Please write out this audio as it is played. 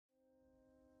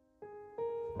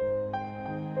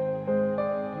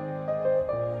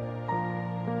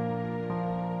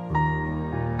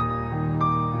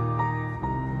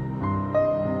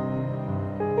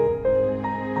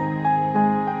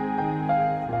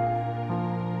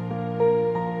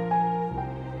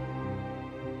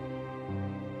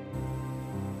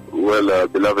Well,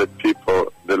 beloved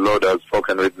people, the Lord has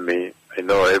spoken with me. I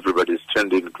know everybody is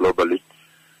trending globally.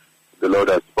 The Lord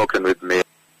has spoken with me.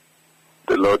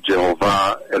 The Lord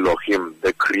Jehovah Elohim,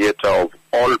 the creator of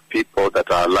all people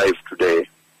that are alive today,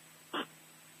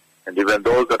 and even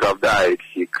those that have died,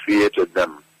 He created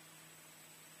them.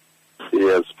 He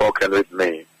has spoken with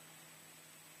me.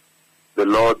 The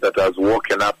Lord that has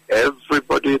woken up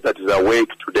everybody that is awake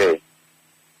today,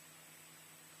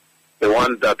 the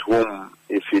one that whom,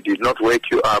 if He did not wake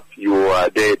you up, you are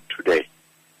dead today.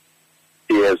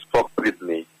 He has spoken with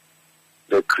me.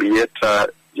 The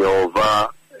Creator, Jehovah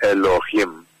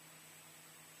Elohim,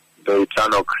 the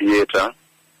eternal Creator,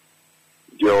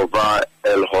 Jehovah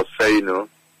El Hosseinu,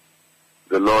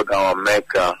 the Lord our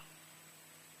Maker,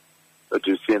 that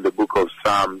you see in the book of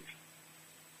Psalms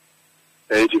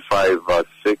 85 verse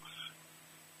 6,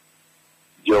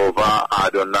 Jehovah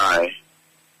Adonai,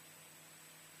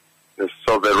 the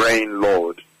sovereign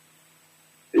Lord.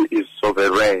 He is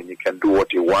sovereign. He can do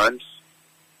what He wants.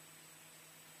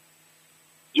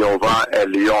 Jehovah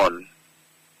Elyon,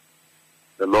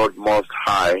 the Lord Most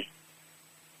High.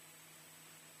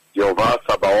 Jehovah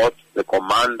Sabaoth, the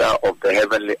commander of the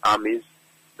heavenly armies,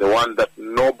 the one that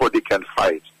nobody can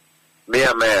fight.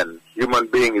 Mere man, human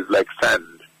being is like sand.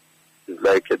 Is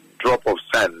like a drop of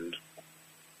sand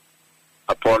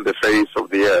upon the face of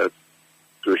the earth.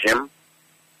 To Him,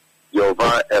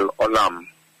 Jehovah El Olam,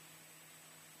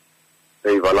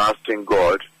 the everlasting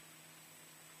God,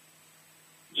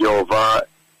 Jehovah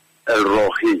El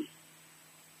Rohi,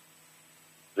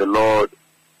 the Lord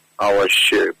our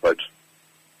shepherd,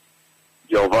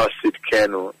 Jehovah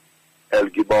Sidkenu El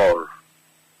Gibor,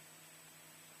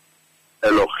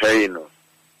 Eloheinu,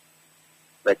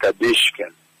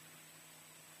 Mekadishken,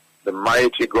 the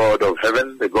mighty God of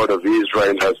heaven, the God of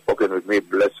Israel has spoken with me,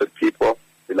 blessed people,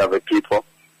 beloved people,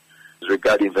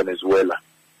 regarding Venezuela.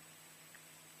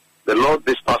 The Lord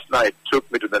this past night took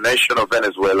me to the nation of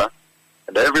Venezuela,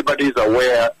 and everybody is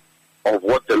aware of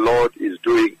what the Lord is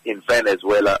doing in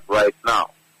Venezuela right now.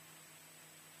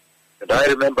 And I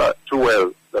remember too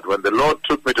well that when the Lord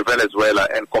took me to Venezuela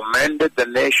and commanded the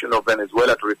nation of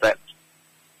Venezuela to repent,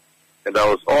 and I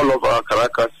was all over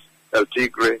Caracas, El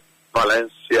Tigre,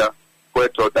 Valencia,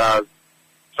 Puerto Ordaz,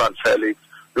 San Felix,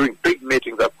 doing big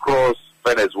meetings across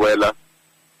Venezuela,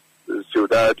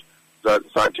 Ciudad,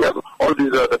 Santiago, all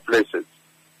these other places.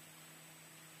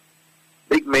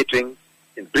 Big meetings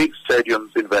in big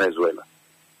stadiums in Venezuela.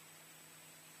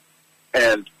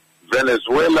 And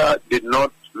Venezuela did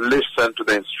not listen to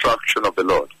the instruction of the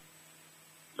Lord.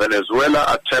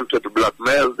 Venezuela attempted to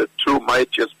blackmail the two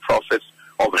mightiest prophets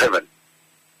of heaven.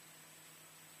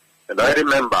 And I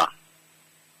remember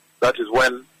that is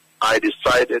when I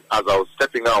decided, as I was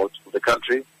stepping out of the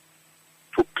country,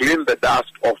 to clean the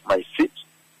dust off my feet,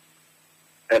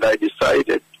 and I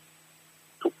decided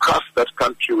to curse that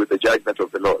country with the judgment of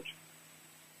the Lord.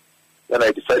 Then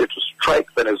I decided to strike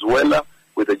Venezuela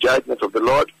with the judgment of the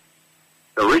Lord,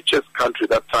 the richest country at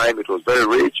that time. It was very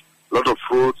rich, a lot of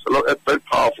fruits, a very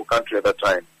powerful country at that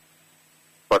time.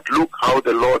 But look how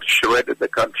the Lord shredded the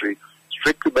country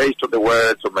strictly based on the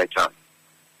words of my tongue.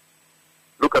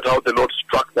 Look at how the Lord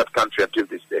struck that country until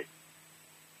this day.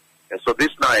 And so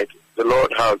this night, the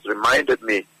Lord has reminded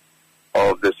me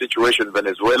of the situation in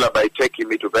Venezuela by taking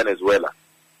me to Venezuela.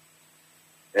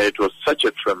 And it was such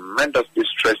a tremendous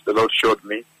distress the Lord showed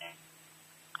me.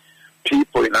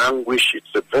 People in anguish.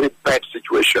 It's a very bad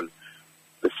situation.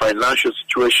 The financial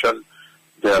situation,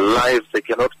 their lives, they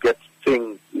cannot get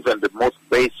things, even the most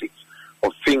basics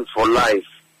of things for life,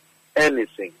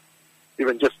 anything,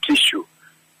 even just tissue,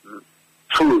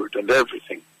 food and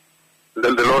everything. And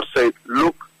then the Lord said,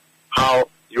 look how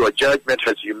your judgment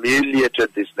has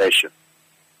humiliated this nation.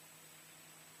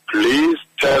 Please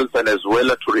tell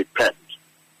Venezuela to repent.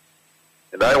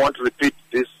 And I want to repeat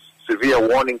this severe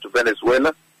warning to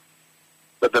Venezuela,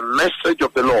 that the message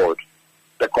of the Lord,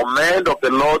 the command of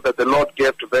the Lord that the Lord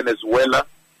gave to Venezuela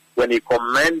when He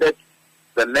commanded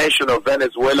the nation of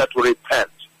Venezuela to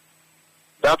repent,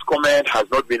 that command has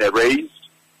not been erased.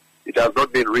 It has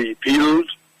not been repealed.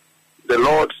 The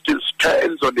Lord still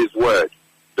stands on His word.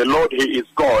 The Lord, He is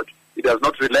God. He does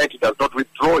not relent. He does not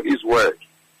withdraw His word.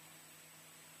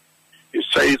 He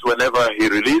says whenever He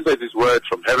releases His word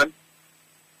from heaven,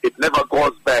 it never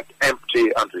goes back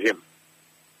empty unto Him.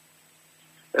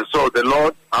 And so the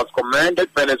Lord has commanded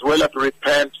Venezuela to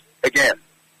repent again.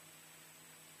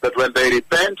 That when they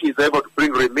repent, He is able to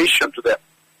bring remission to them.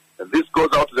 And this goes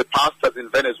out to the pastors in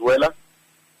Venezuela,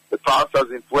 the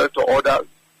pastors in Puerto Ordaz,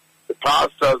 the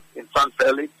pastors in San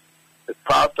Felix, the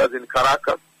pastors in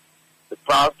Caracas, the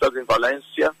pastors in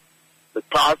Valencia, the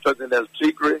pastors in El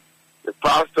Tigre, the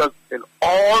pastors in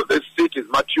all the cities,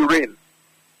 Maturin,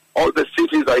 all the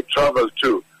cities I traveled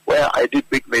to, where I did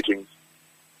big meetings.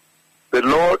 The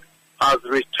Lord has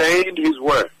retained his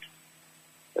word.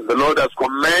 And the Lord has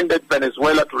commanded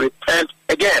Venezuela to repent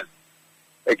again.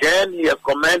 Again, he has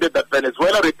commanded that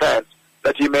Venezuela repent,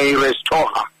 that he may restore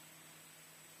her.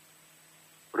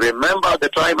 Remember the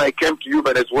time I came to you,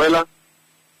 Venezuela,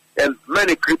 and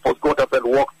many cripples got up and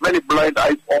walked, many blind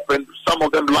eyes opened, some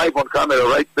of them live on camera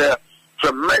right there.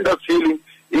 Tremendous healing,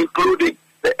 including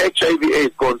the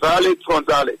HIV/AIDS.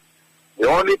 Gonzales, the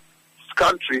only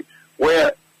country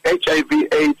where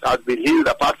HIV/AIDS has been healed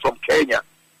apart from Kenya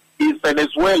is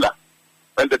Venezuela.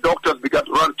 And the doctors began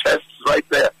to run tests right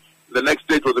there. The next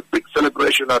day it was a big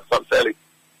celebration at San Felix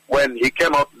when he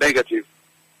came out negative.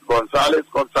 Gonzales,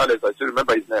 I still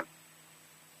remember his name.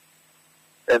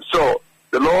 And so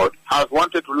the Lord has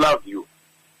wanted to love you,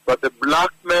 but the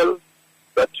blackmail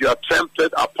that you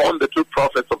attempted upon the two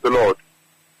prophets of the Lord,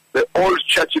 the old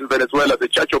church in Venezuela, the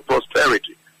church of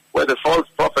prosperity, where the false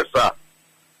prophets are,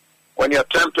 when you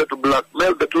attempted to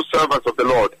blackmail the two servants of the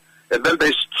Lord, and then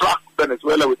they struck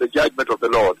Venezuela with the judgment of the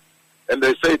Lord, and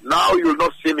they said, now you will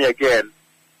not see me again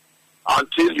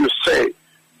until you say,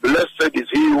 blessed is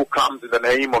he who comes in the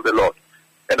name of the Lord.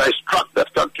 And I struck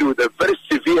that country with a very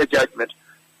severe judgment,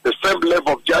 the same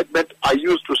level of judgment I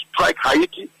used to strike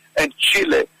Haiti and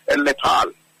Chile and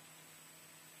Nepal.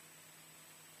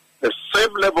 The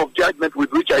same level of judgment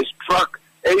with which I struck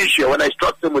Asia when I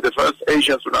struck them with the first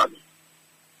Asian tsunami.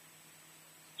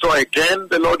 So again,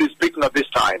 the Lord is speaking at this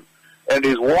time and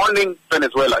is warning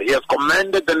Venezuela. He has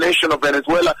commanded the nation of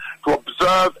Venezuela to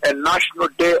observe a national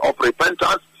day of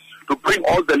repentance, to bring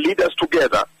all the leaders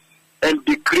together and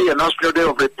decree a national day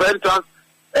of repentance.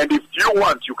 And if you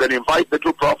want, you can invite the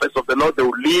two prophets of the Lord. They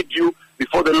will lead you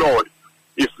before the Lord.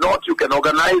 If not, you can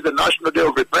organize a national day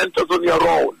of repentance on your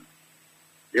own.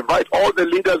 Invite all the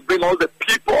leaders, bring all the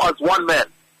people as one man,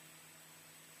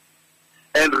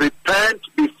 and repent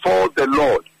before the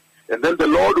Lord. And then the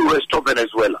Lord will restore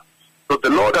Venezuela. So the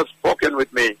Lord has spoken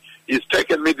with me. He's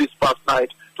taken me this past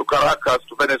night to Caracas,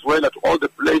 to Venezuela, to all the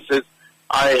places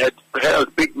I had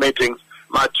held big meetings,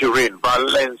 Maturin,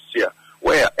 Valencia,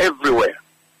 where? Everywhere.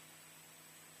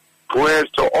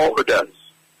 Puerto Ordaz,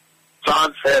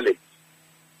 San Felix,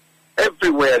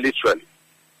 everywhere literally.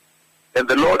 And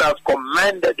the Lord has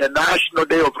commanded a national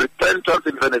day of repentance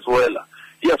in Venezuela.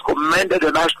 He has commanded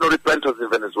a national repentance in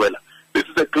Venezuela. This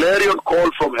is a clarion call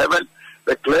from heaven,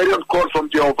 the clarion call from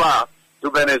Jehovah to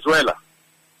Venezuela.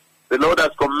 The Lord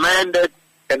has commanded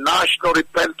a national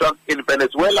repentance in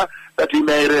Venezuela that he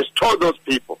may restore those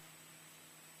people.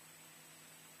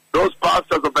 Those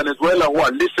pastors of Venezuela who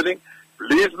are listening,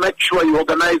 please make sure you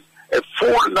organize a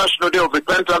full national day of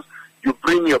repentance. You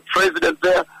bring your president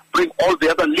there, bring all the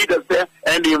other leaders there,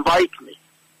 and invite me.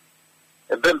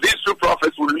 And then these two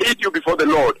prophets will lead you before the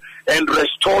Lord and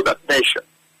restore that nation.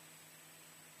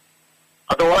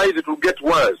 Otherwise, it will get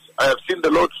worse. I have seen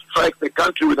the Lord strike the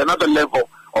country with another level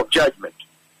of judgment.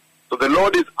 So the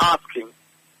Lord is asking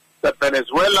that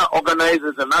Venezuela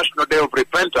organizes a national day of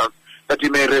repentance that he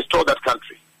may restore that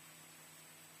country.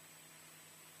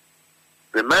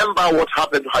 Remember what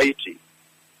happened to Haiti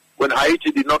when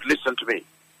Haiti did not listen to me.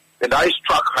 And I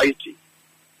struck Haiti,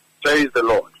 says the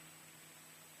Lord.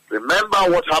 Remember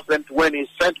what happened when he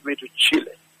sent me to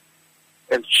Chile.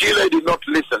 And Chile did not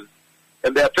listen.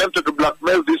 And they attempted to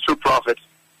blackmail these two prophets.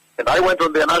 And I went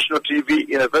on their national TV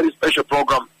in a very special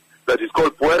program that is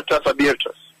called Puertas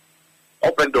Abiertas,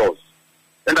 Open Doors.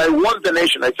 And I warned the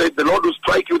nation. I said, the Lord will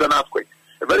strike you with an earthquake,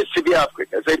 a very severe earthquake.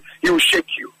 I said, he will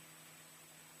shake you.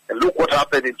 And look what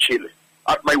happened in Chile,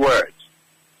 at my words.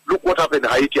 Look what happened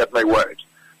in Haiti at my words.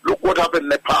 Look what happened in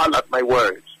Nepal at my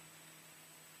words.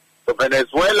 So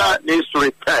Venezuela needs to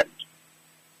repent.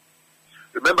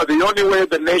 Remember, the only way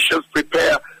the nations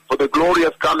prepare for the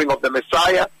glorious coming of the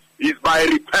Messiah is by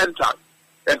repentance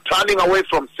and turning away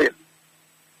from sin.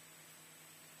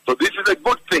 So this is a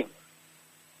good thing.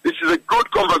 This is a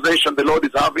good conversation the Lord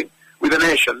is having with the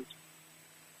nations.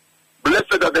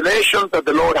 Blessed are the nations that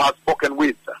the Lord has spoken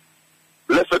with.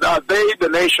 Blessed are they, the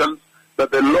nations,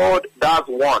 that the Lord does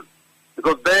want.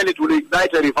 Because then it will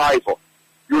ignite a revival.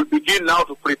 You will begin now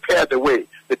to prepare the way,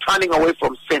 the turning away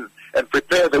from sin, and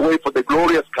prepare the way for the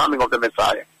glorious coming of the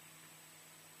Messiah.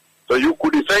 So you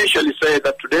could essentially say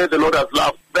that today the Lord has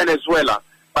loved Venezuela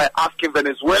by asking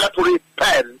Venezuela to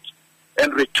repent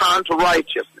and return to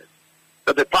righteousness,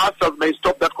 that the pastors may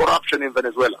stop that corruption in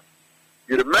Venezuela.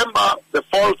 You remember the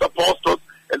false apostles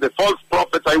and the false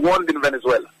prophets I warned in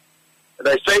Venezuela. And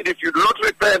I said, if you do not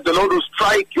repent, the Lord will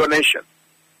strike your nation.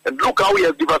 And look how he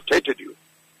has devastated you.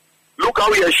 Look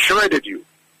how he has shredded you.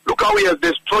 Look how he has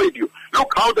destroyed you.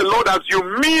 Look how the Lord has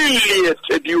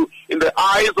humiliated you in the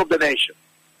eyes of the nation.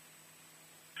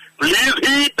 Please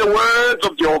heed the words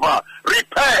of Jehovah.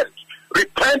 Repent.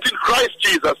 Repent in Christ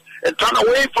Jesus and turn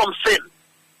away from sin.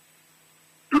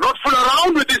 Do not fool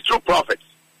around with these true prophets.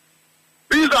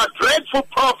 These are dreadful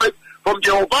prophets from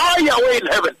Jehovah Yahweh in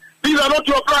heaven. These are not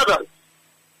your brothers.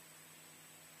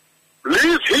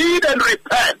 Please heed and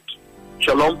repent.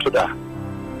 Shalom to that.